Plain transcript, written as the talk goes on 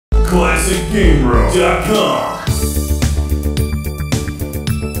ClassicGameRoom.com.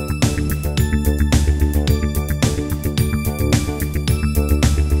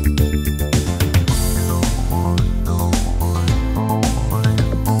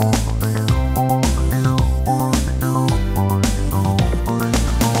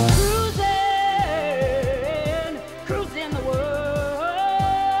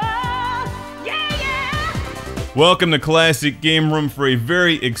 Welcome to Classic Game Room for a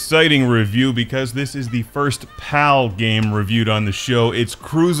very exciting review because this is the first PAL game reviewed on the show. It's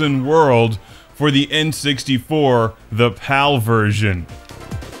Cruisin World for the N64, the PAL version.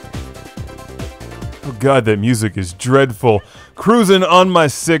 Oh god, that music is dreadful. Cruisin' on my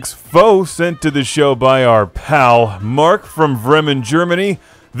six foe, sent to the show by our pal, Mark from Bremen, Germany.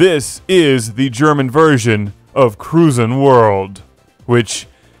 This is the German version of Cruisin World, which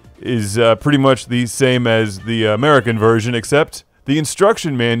is pretty much the same as the American version, except the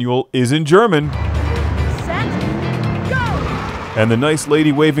instruction manual is in German. Set, go! And the nice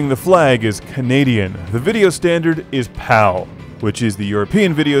lady waving the flag is Canadian. The video standard is PAL, which is the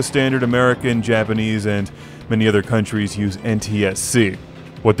European video standard. American, Japanese, and many other countries use NTSC.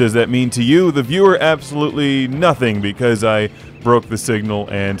 What does that mean to you, the viewer? Absolutely nothing, because I broke the signal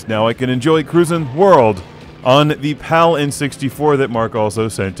and now I can enjoy Cruisin World on the PAL N64 that Mark also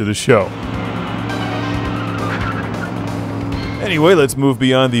sent to the show. Anyway, let's move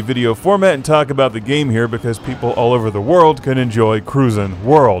beyond the video format and talk about the game here, because people all over the world can enjoy Cruisin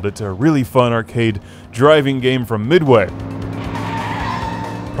World. It's a really fun arcade driving game from Midway.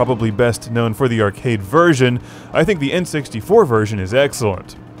 Probably best known for the arcade version. I think the N64 version is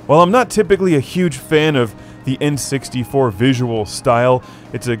excellent. While I'm not typically a huge fan of the N64 visual style,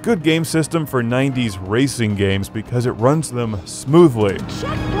 it's a good game system for 90s racing games because it runs them smoothly.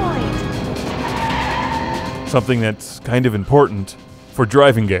 Checkpoint! Something that's kind of important for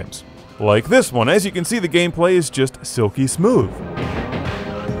driving games. Like this one. As you can see, the gameplay is just silky smooth.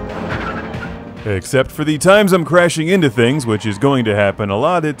 Except for the times I'm crashing into things, which is going to happen a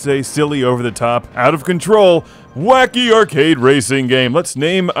lot. It's a silly, over-the-top, out-of-control, wacky arcade racing game. Let's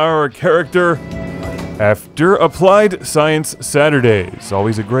name our character after Applied Science Saturdays.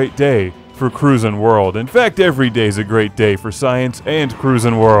 Always a great day for Cruisin World. In fact, every day's a great day for science and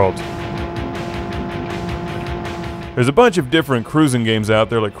Cruisin World. There's a bunch of different cruising games out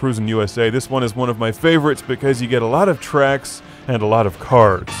there, like Cruisin' USA. This one is one of my favorites because you get a lot of tracks and a lot of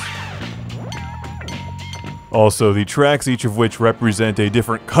cars. Also, the tracks, each of which represent a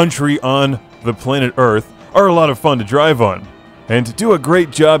different country on the planet Earth, are a lot of fun to drive on, and do a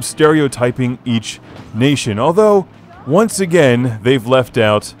great job stereotyping each nation, although, once again, they've left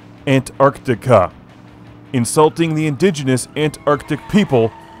out Antarctica, insulting the indigenous Antarctic people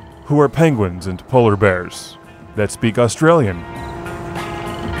who are penguins and polar bears that speak Australian.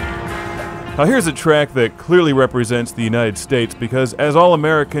 Now here's a track that clearly represents the United States because, as all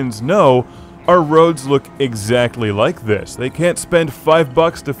Americans know, our roads look exactly like this. They can't spend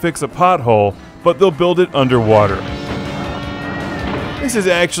 $5 to fix a pothole, but they'll build it underwater. This is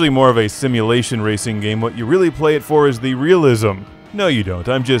actually more of a simulation racing game. What you really play it for is the realism. No, you don't.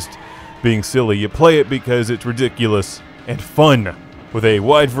 I'm just being silly. You play it because it's ridiculous and fun, with a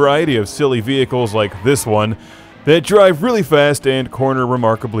wide variety of silly vehicles like this one that drive really fast and corner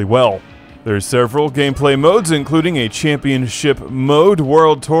remarkably well. There's several gameplay modes, including a championship mode,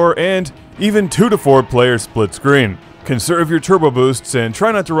 world tour, and even 2 to 4 player split screen. Conserve your turbo boosts and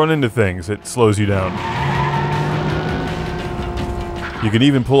try not to run into things. It slows you down. You can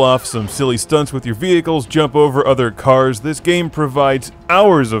even pull off some silly stunts with your vehicles, jump over other cars. This game provides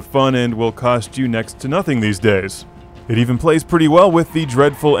hours of fun and will cost you next to nothing these days. It even plays pretty well with the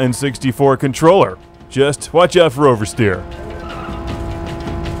dreadful N64 controller. Just watch out for oversteer.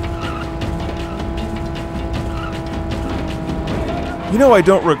 You know, I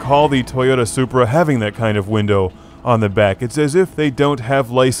don't recall the Toyota Supra having that kind of window on the back. It's as if they don't have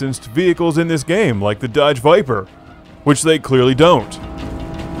licensed vehicles in this game, like the Dodge Viper, which they clearly don't.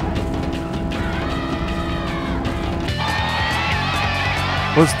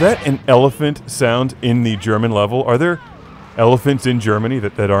 Was that an elephant sound in the German level? Are there elephants in Germany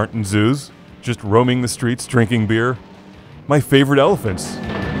that aren't in zoos, just roaming the streets drinking beer? My favorite elephants.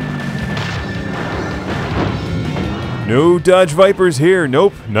 No Dodge Vipers here.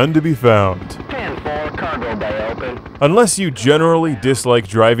 Nope, none to be found. Unless you generally dislike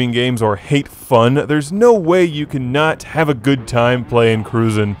driving games or hate fun, there's no way you can not have a good time playing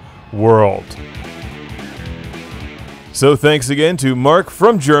Cruisin World. So thanks again to Mark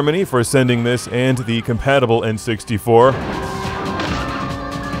from Germany for sending this and the compatible N64.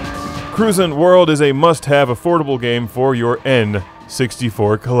 Cruisin World is a must-have affordable game for your N64.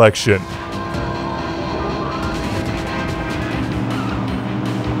 N64 collection.